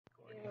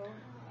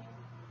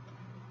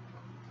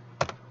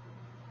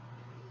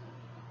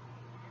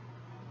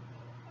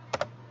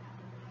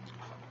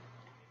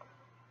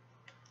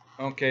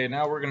Okay,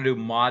 now we're going to do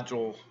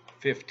module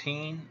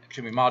 15,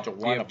 excuse me, module 1 of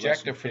lesson 15. The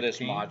objective for this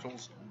module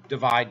is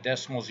divide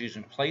decimals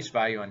using place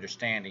value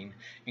understanding,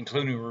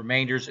 including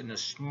remainders in the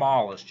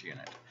smallest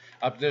unit.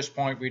 Up to this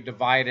point, we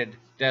divided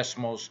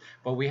decimals,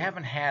 but we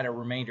haven't had a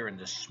remainder in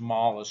the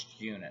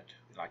smallest unit,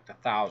 like the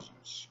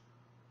thousands.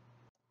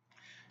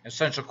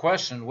 Essential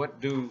question, what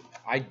do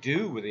I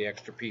do with the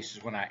extra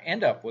pieces when I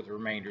end up with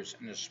remainders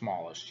in the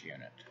smallest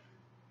unit?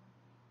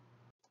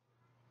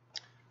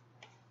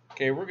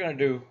 Okay, we're going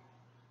to do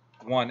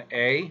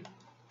 1A,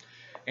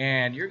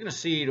 and you're going to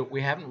see that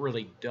we haven't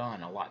really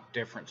done a lot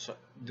different. So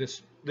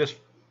this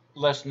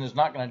lesson is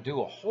not going to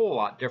do a whole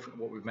lot different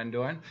than what we've been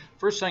doing.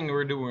 First thing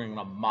we're doing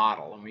a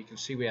model, and we can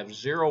see we have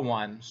 0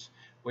 ones,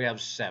 we have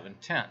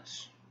 7/10.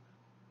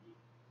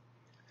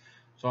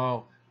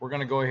 So we're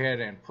going to go ahead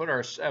and put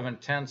our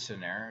 7/10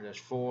 in there. That's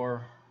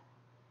 4,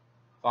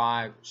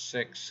 5,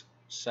 6,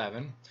 7.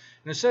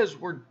 And it says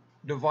we're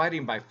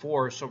dividing by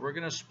 4, so we're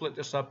going to split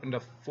this up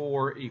into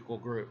 4 equal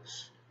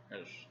groups.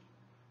 There's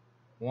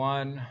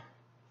 1,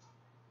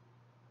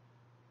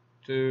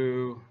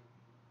 2,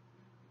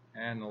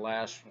 and the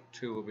last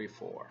 2 will be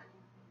 4.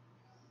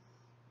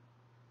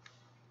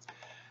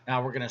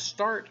 Now we're going to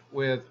start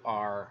with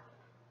our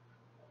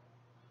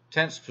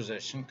tenths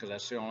position, because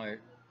that's the only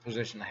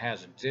position that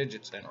has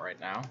digits in it right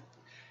now,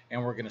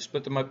 and we're going to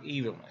split them up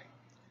evenly.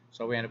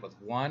 So we end up with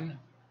 1,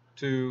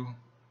 2,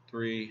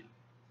 3,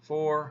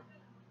 4,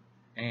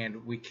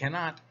 and we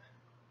cannot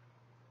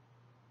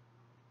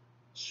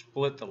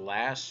split the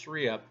last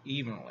 3 up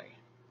evenly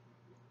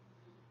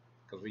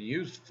because we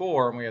used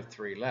 4 and we have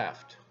 3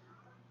 left.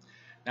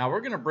 Now we're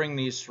going to bring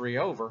these 3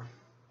 over,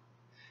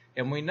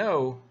 and we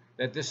know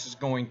that this is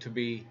going to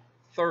be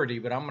 30,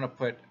 but I'm going to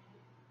put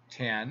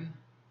 10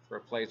 for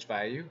a place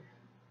value,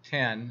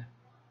 10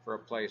 for a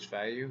place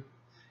value,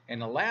 and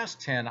the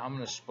last 10 I'm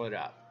going to split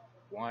up.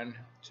 1,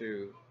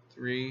 2,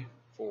 3,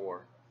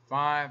 4,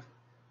 5,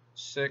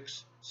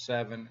 6,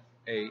 7,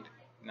 8,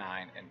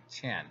 9, and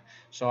 10.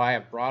 So I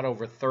have brought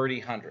over 30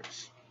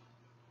 hundredths.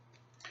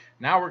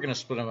 Now we're going to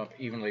split them up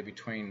evenly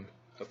between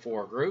the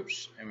 4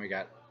 groups, and we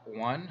got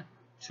 1,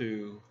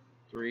 2,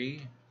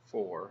 3,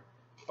 4,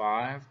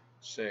 5,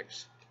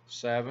 6,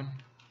 7,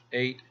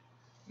 8,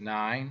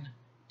 9,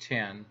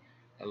 10,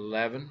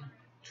 11,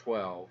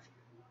 12,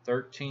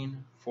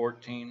 13,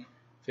 14,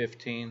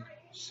 15,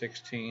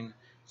 16,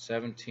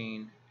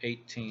 17,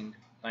 18,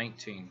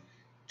 19,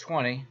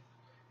 20,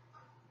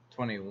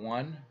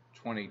 21,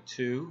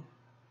 22,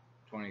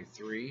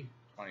 23,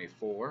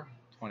 24,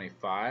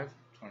 25,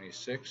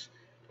 26,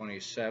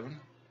 27,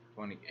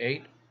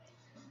 28,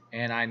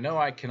 and I know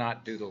I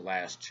cannot do the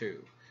last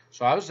 2.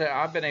 So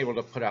I've been able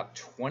to put out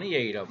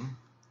 28 of them,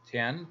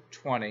 10,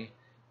 20,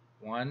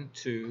 1,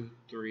 2,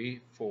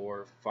 3,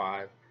 4,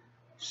 5,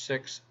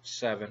 6,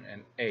 7,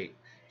 and 8.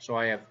 So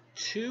I have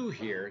 2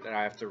 here that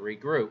I have to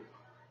regroup.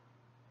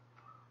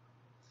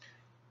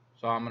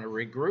 So I'm going to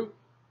regroup.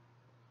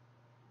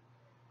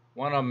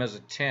 One of them is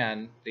a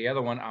 10. The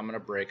other one I'm going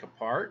to break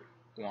apart.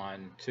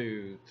 1,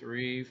 2,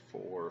 3,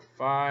 4,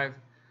 5,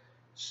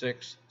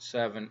 6,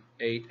 7,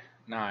 8,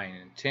 9,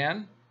 and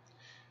 10.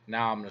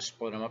 Now I'm going to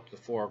split them up to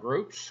 4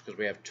 groups because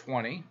we have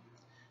 20.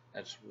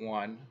 That's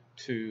 1,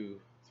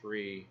 2,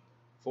 3,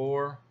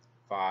 4,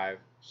 5,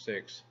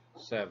 6,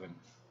 7,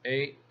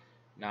 8,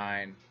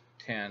 9,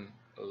 10,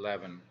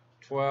 11,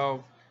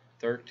 12,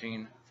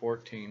 13,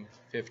 14,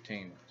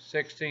 15,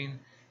 16,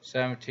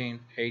 17,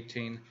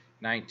 18,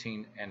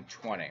 19, and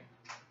 20.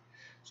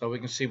 So we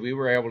can see we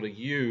were able to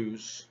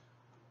use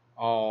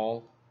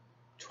all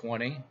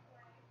 20.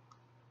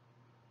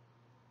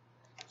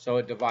 So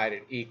it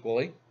divided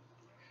equally.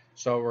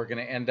 So we're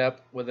going to end up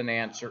with an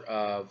answer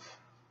of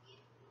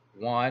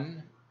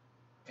 1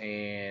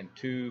 and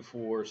 2,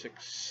 4,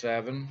 6,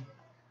 7,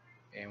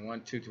 and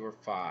 1, 2, 3, 4,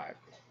 5.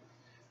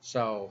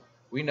 So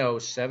we know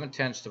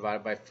 7/10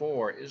 divided by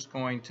 4 is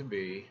going to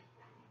be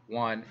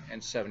 1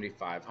 and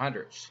 75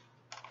 hundredths.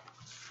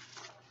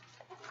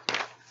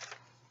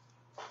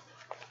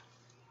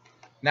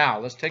 Now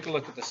let's take a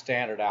look at the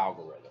standard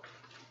algorithm.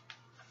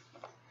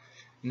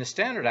 In the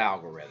standard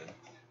algorithm,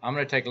 I'm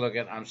going to take a look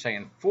at, I'm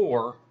saying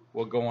 4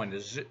 will go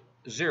into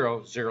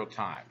 0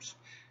 times.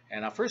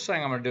 And the first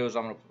thing I'm going to do is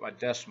I'm going to put my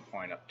decimal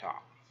point up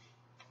top.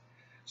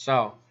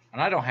 So,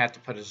 and I don't have to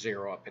put a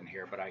 0 up in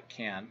here, but I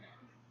can.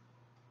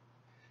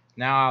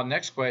 Now,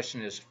 next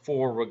question is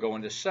 4 will go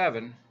into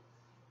 7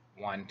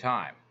 1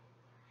 time.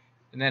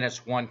 And then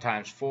it's 1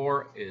 times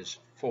 4 is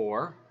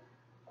 4.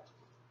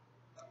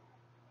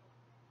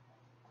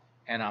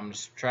 And I'm going to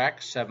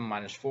subtract 7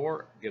 minus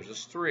 4 gives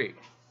us 3.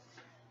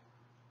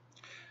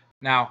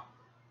 Now,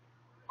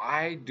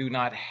 I do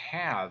not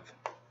have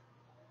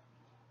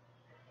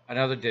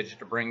another digit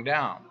to bring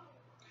down.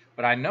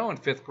 But I know in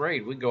 5th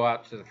grade we go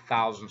out to the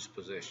thousands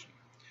position.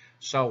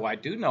 So I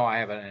do know I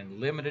have an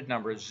unlimited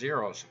number of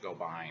zeros to go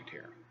behind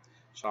here.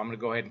 So I'm going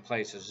to go ahead and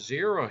place a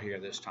 0 here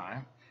this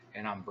time,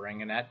 and I'm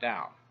bringing that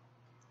down.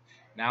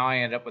 Now I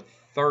end up with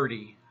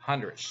 30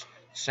 hundredths.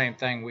 Same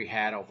thing we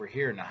had over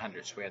here in the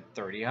hundredths. We had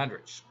 30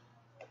 hundredths.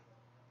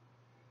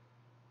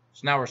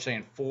 So now we're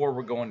saying 4,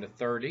 we're going to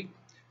 30.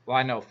 Well,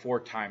 I know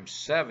 4 times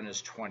 7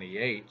 is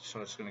 28,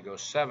 so it's going to go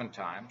 7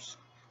 times.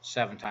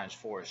 7 times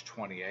 4 is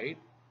 28.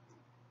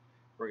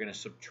 We're going to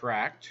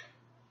subtract,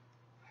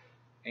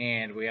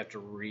 and we have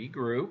to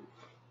regroup.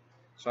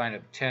 So I end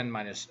up 10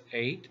 minus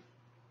 8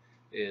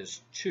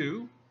 is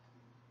 2.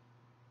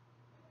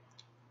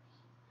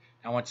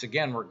 Now once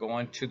again, we're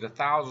going to the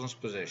thousands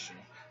position.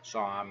 So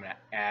I'm going to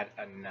add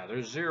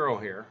another 0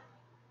 here,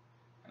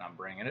 and I'm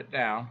bringing it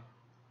down.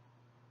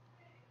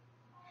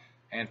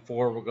 And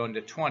 4, we're going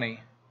to 20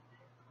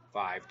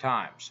 5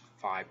 times.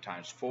 5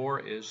 times 4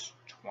 is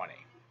 20,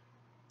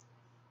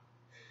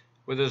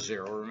 with a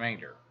 0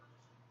 remainder.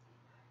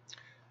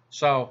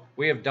 So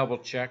we have double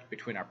checked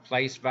between our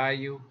place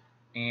value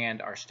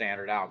and our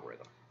standard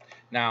algorithm.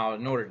 Now,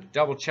 in order to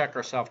double check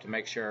ourselves to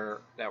make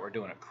sure that we're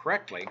doing it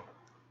correctly,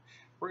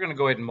 we're going to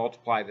go ahead and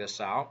multiply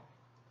this out.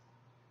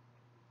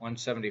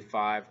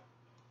 175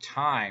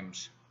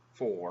 times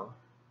 4,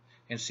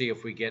 and see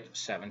if we get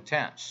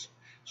 7/10.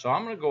 So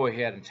I'm going to go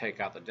ahead and take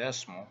out the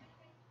decimal.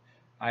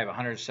 I have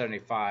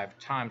 175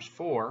 times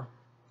 4,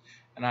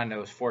 and I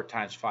know 4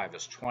 times 5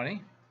 is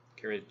 20.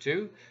 Carry the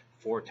 2.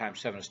 4 times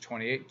 7 is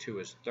 28. 2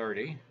 is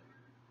 30.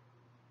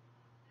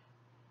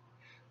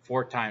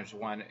 4 times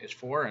 1 is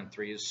 4, and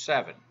 3 is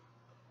 7.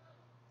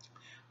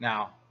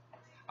 Now,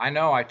 I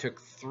know I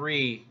took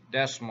 3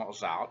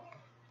 decimals out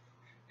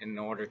in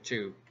order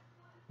to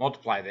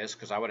multiply this,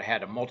 because I would have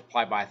had to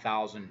multiply by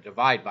 1,000,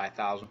 divide by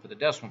 1,000 for the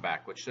decimal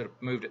back, which should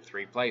have moved it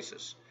 3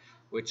 places,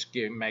 which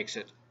makes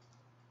it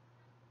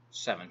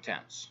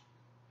 7/10.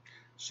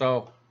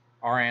 So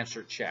our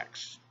answer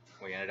checks.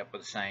 We ended up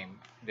with the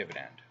same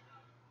dividend.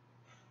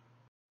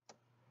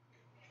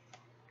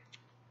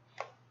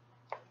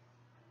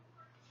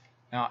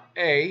 Now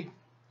A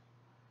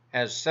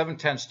has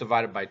 7/10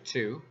 divided by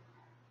 2.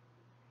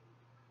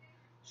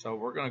 So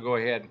we're going to go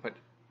ahead and put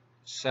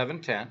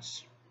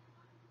 7/10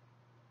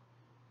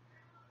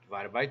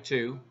 divided by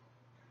 2.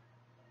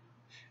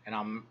 And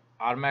I'm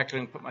automatically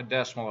going to put my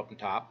decimal up on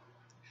top.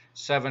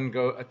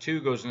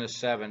 2 goes into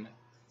 7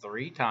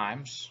 3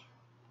 times.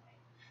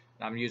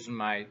 And I'm using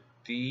my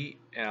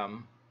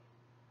DMSB,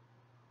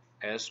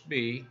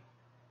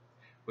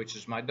 which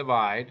is my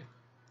divide.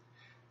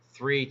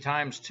 3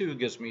 times 2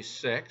 gives me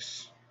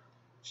 6.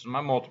 This is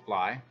my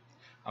multiply.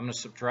 I'm going to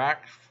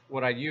subtract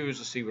what I use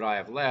to see what I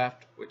have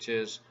left, which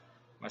is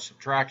my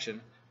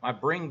subtraction. My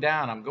bring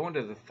down, I'm going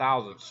to the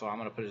thousandths, so I'm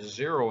going to put a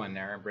 0 in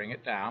there and bring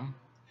it down.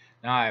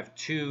 Now I have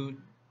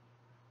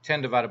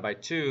 10 divided by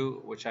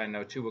 2, which I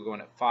know 2 will go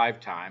in at 5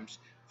 times.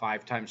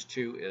 5 times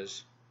 2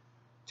 is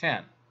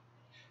 10.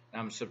 Now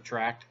I'm going to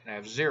subtract, and I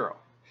have 0.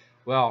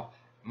 Well,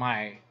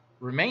 my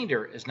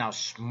remainder is now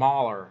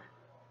smaller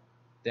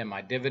than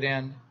my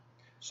dividend,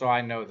 so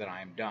I know that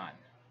I am done.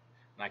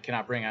 And I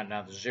cannot bring out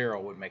another 0,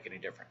 would make any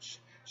difference.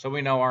 So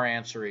we know our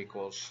answer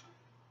equals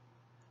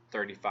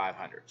 35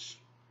 hundredths.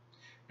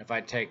 If I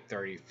take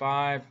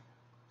 35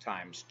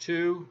 times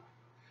 2,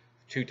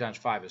 2 times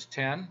 5 is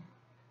 10,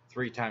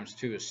 3 times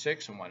 2 is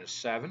 6, and 1 is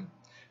 7.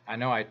 I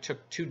know I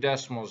took 2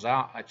 decimals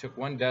out. I took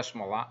 1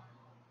 decimal out.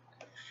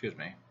 Excuse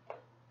me.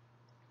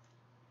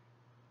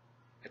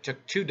 I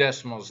took 2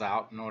 decimals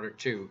out in order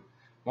to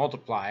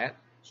multiply it.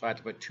 So I have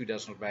to put 2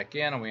 decimals back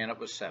in, and we end up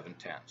with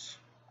 7/10.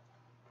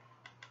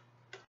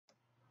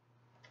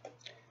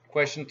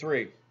 Question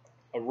 3.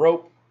 A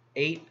rope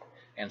 8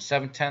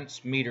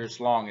 7/10 meters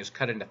long is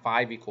cut into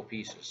 5 equal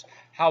pieces.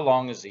 How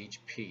long is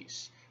each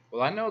piece?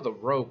 Well, I know the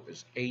rope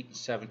is 8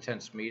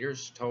 7/10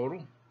 meters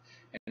total,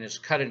 and it's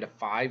cut into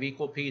 5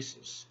 equal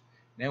pieces.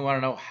 And they want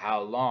to know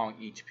how long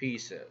each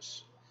piece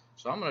is.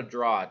 So I'm going to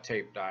draw a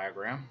tape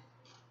diagram.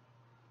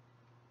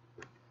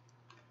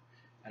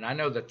 And I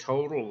know the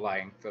total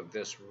length of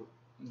this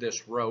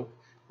rope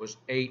was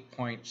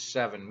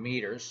 8.7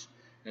 meters.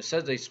 And it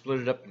says they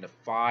split it up into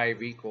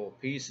 5 equal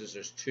pieces.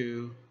 There's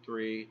 2,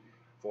 3,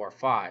 4,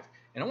 5.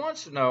 And it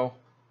wants to know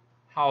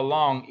how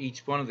long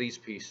each one of these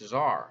pieces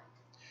are.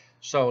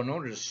 So in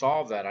order to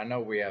solve that, I know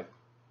we have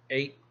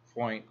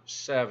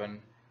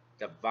 8.7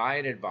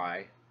 divided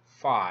by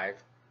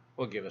 5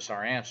 will give us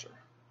our answer.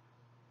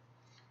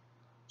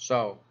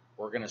 So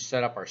we're going to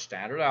set up our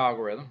standard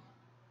algorithm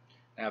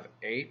and have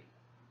 8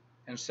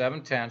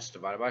 7/10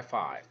 divided by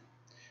 5.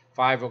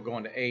 5 will go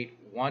into 8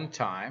 one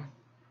time.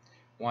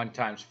 1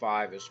 times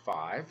 5 is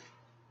 5.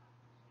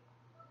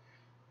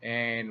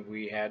 And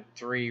we had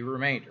 3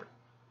 remainder.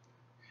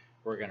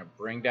 We're going to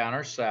bring down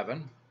our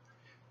 7.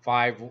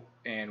 5,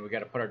 and we got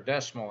to put our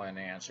decimal in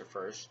the answer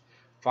first.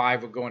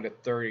 5 will go into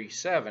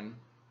 37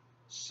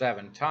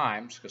 7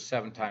 times, because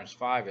 7 times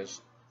 5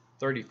 is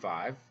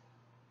 35.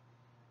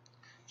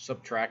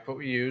 Subtract what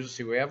we use,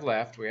 see what we have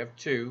left. We have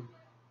 2.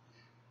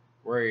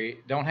 We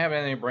don't have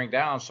anything to bring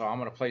down, so I'm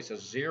going to place a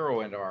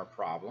 0 into our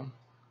problem.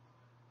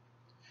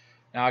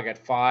 Now I got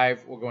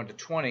 5 will go into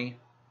 20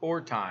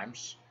 4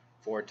 times.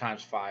 4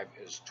 times 5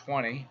 is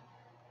 20,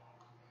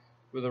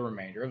 with a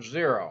remainder of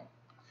 0.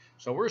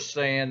 So we're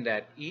saying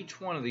that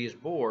each one of these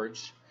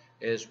boards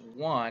is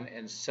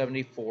 1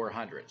 74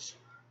 hundredths.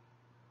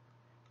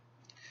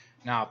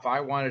 Now, if I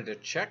wanted to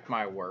check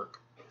my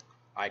work,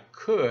 I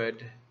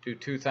could do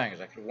two things.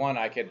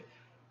 I could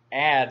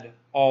add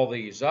all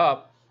these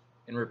up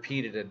in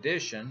repeated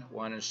addition,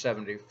 1 in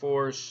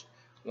 74ths,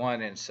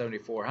 1 in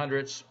 74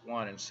 hundredths,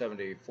 1 in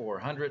 74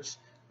 hundredths,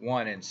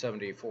 1 in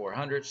 74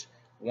 hundredths,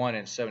 1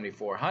 in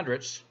 74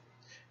 hundredths,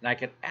 and I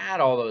could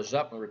add all those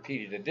up in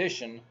repeated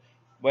addition,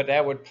 but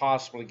that would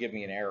possibly give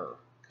me an error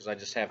because I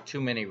just have too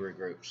many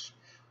regroups.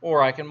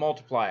 Or I can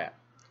multiply it.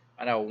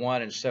 I know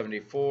 1 in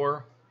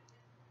 74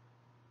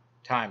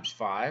 times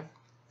 5.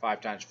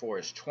 5 times 4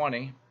 is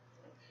 20.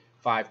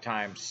 5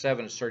 times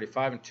 7 is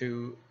 35, and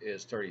 2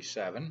 is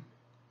 37.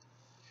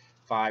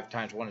 5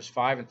 times 1 is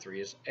 5, and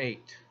 3 is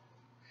 8.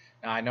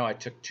 Now I know I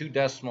took 2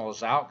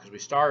 decimals out because we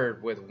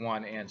started with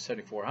 1 in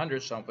 74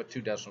 hundredths, so I'm going to put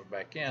 2 decimals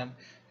back in,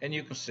 and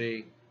you can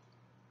see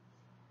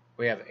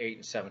we have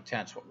 8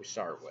 7/10, what we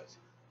started with.